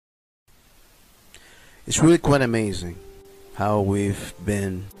It's really quite amazing how we've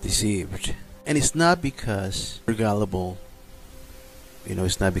been deceived. And it's not because we're gullible.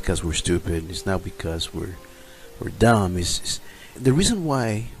 It's not because we're stupid. It's not because we're dumb. The reason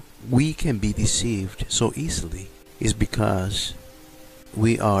why we can be deceived so easily is because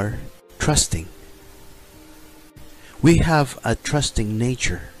we are trusting. We have a trusting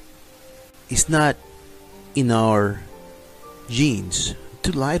nature. It's not in our genes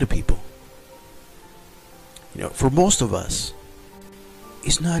to lie to people. For most of us,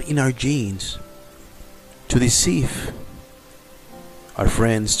 it's not in our genes to deceive our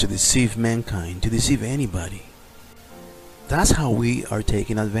friends, to deceive mankind, to deceive anybody. That's how we are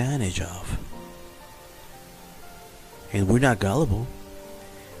taken advantage of. And we're not gullible.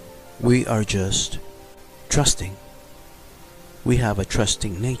 We are just trusting. We have a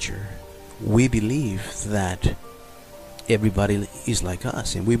trusting nature. We believe that everybody is like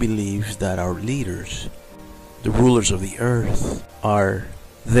us, and we believe that our leaders, the rulers of the earth, are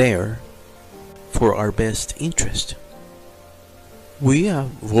there for our best interest. We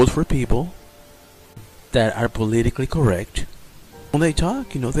vote for people that are politically correct. When they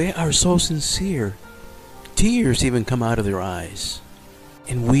talk, they are so sincere. Tears even come out of their eyes.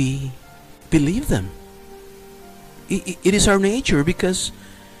 And we believe them. It is our nature, because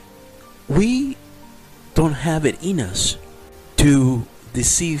we don't have it in us to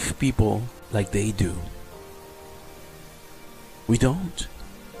deceive people like they do. We don't.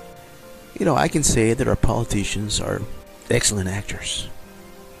 I can say that our politicians are excellent actors,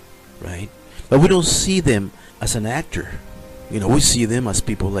 right? But we don't see them as an actor. We see them as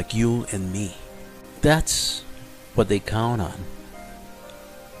people like you and me. That's what they count on.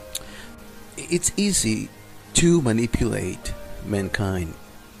 It's easy to manipulate mankind.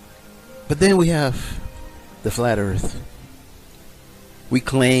 But then we have the flat earth. We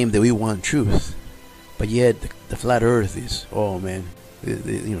claim that we want truth, but yet the flat earth is, oh man,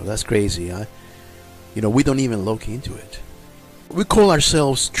 that's crazy. We don't even look into it. We call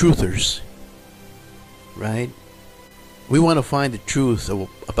ourselves truthers, right? We want to find the truth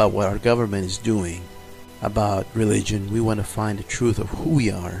about what our government is doing, about religion. We want to find the truth of who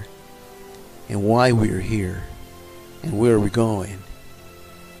we are and why we are here and where we're going.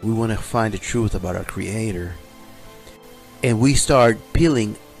 We want to find the truth about our Creator. And we start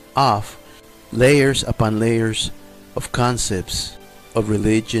peeling off layers upon layers of concepts of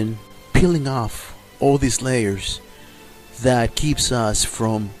religion, peeling off all these layers that keeps us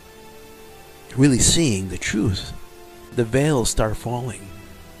from really seeing the truth. The veils start falling.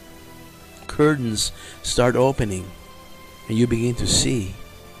 Curtains start opening, and you begin to see.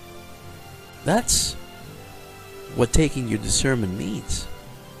 That's what taking your discernment means.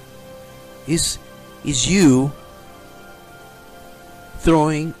 Is you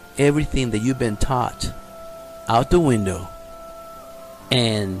throwing everything that you've been taught out the window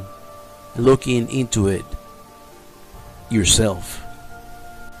and looking into it yourself.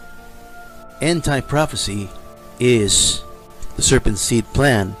 End-time prophecy is the serpent seed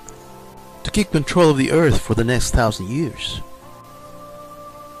plan to keep control of the earth for the next 1,000 years.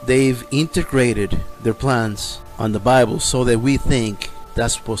 They've integrated their plans on the Bible so that we think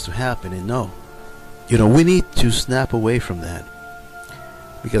that's supposed to happen, and no. We need to snap away from that,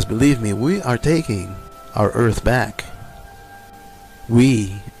 because believe me, we are taking our earth back.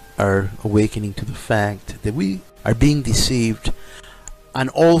 We are awakening to the fact that we are being deceived on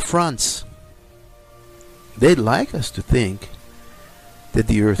all fronts. They'd like us to think that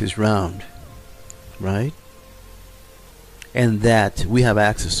the earth is round, right? And that we have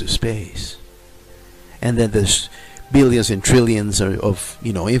access to space, and that there's billions and trillions of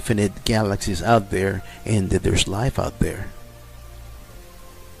infinite galaxies out there, and that there's life out there.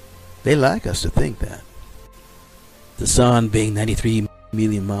 They like us to think that. The sun being 93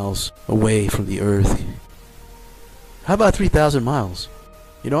 million miles away from the earth. How about 3,000 miles?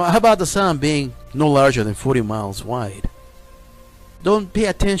 How about the sun being no larger than 40 miles wide? Don't pay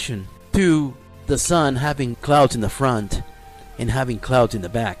attention to the sun having clouds in the front and having clouds in the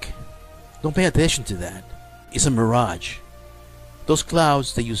back. Don't pay attention to that. It's a mirage. Those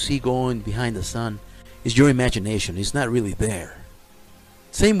clouds that you see going behind the sun is your imagination. It's not really there.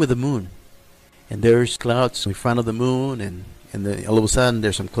 Same with the moon. And there's clouds in front of the moon, and then all of a sudden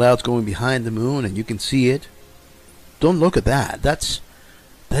there's some clouds going behind the moon, and you can see it. Don't look at that. That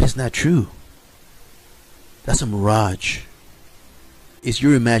is not true. That's a mirage. It's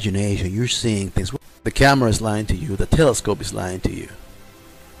your imagination. You're seeing things. The camera is lying to you. The telescope is lying to you.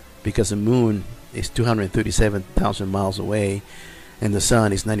 Because the moon is 237,000 miles away, and the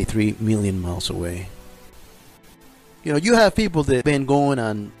sun is 93 million miles away. You have people that have been going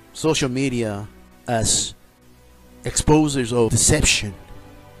on social media as exposers of deception.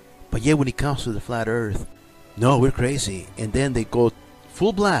 But yet when it comes to the flat earth, no, we're crazy. And then they go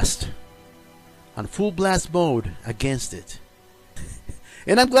full blast, on full blast mode against it.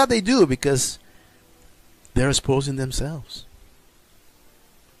 And I'm glad they do, because they're exposing themselves.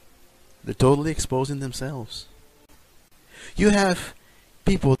 They're totally exposing themselves. You have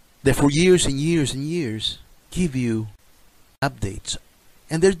people that for years and years and years give you updates,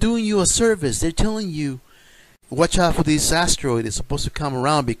 and they're doing you a service. They're telling you, watch out for this asteroid. It's supposed to come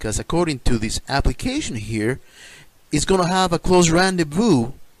around because according to this application here, it's going to have a close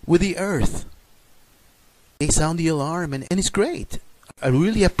rendezvous with the Earth. They sound the alarm, and it's great. I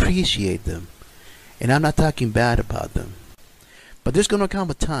really appreciate them, and I'm not talking bad about them. But there's going to come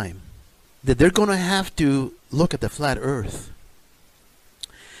a time that they're going to have to look at the flat earth,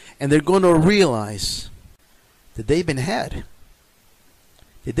 and they're going to realize that they've been had,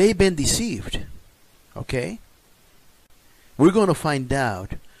 that they've been deceived. Okay? We're going to find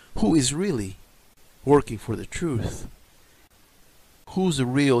out who is really working for the truth, who's the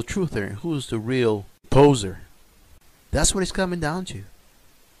real truther, and who's the real poser. That's what it's coming down to.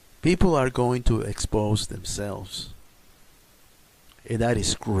 People are going to expose themselves, and that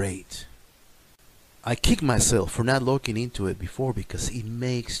is great. I kick myself for not looking into it before, because it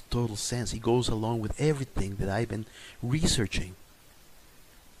makes total sense. It goes along with everything that I've been researching.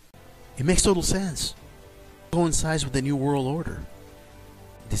 It makes total sense. It coincides with the New World Order.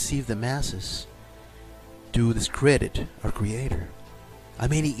 Deceive the masses to discredit our Creator. I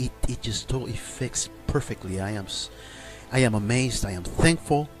mean, it just totally fits perfectly. I am amazed. I am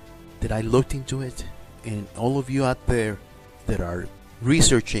thankful that I looked into it. And all of you out there that are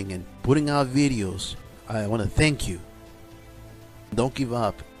researching and putting out videos, I want to thank you. Don't give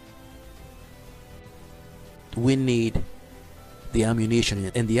up. We need the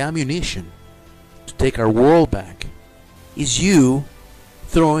ammunition, and the ammunition to take our world back is you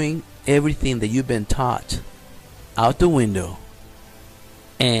throwing everything that you've been taught out the window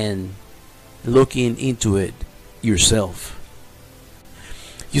and looking into it yourself.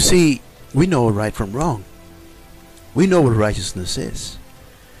 You see, we know right from wrong. We know what righteousness is.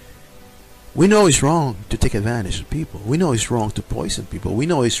 We know it's wrong to take advantage of people. We know it's wrong to poison people. We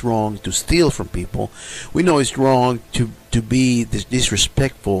know it's wrong to steal from people. We know it's wrong to be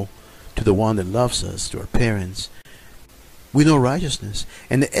disrespectful to the one that loves us, to our parents. We know righteousness.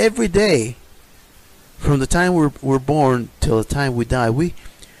 And every day, from the time we're born till the time we die, we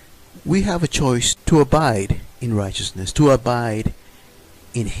have a choice to abide in righteousness, to abide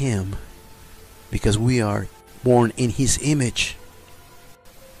in Him, because we are born in His image.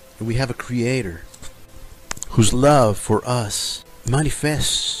 And we have a Creator whose love for us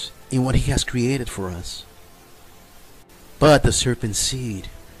manifests in what He has created for us. But the serpent seed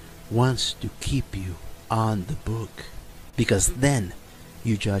wants to keep you on the book, because then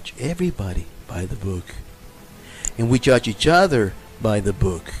you judge everybody by the book, and we judge each other by the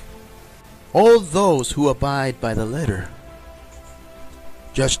book. All those who abide by the letter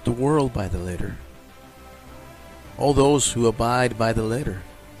judge the world by the letter. All those who abide by the letter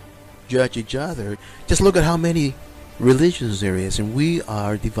judge each other. Just look at how many religions there is, and we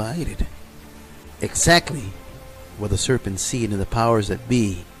are divided. Exactly what the serpent seed and the powers that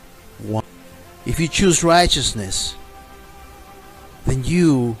be want. If you choose righteousness, then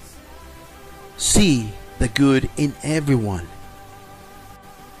you see the good in everyone.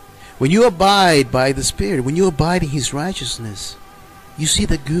 When you abide by the Spirit, when you abide in His righteousness, you see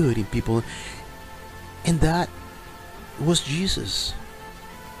the good in people. And that was Jesus.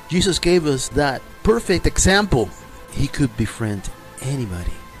 Jesus gave us that perfect example. He could befriend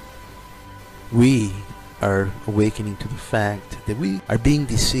anybody. We are awakening to the fact that we are being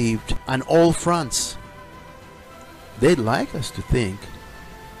deceived on all fronts. They'd like us to think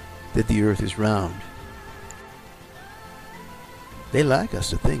that the earth is round. They like us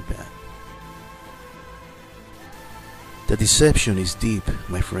to think that. The deception is deep,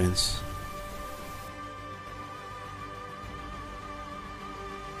 my friends.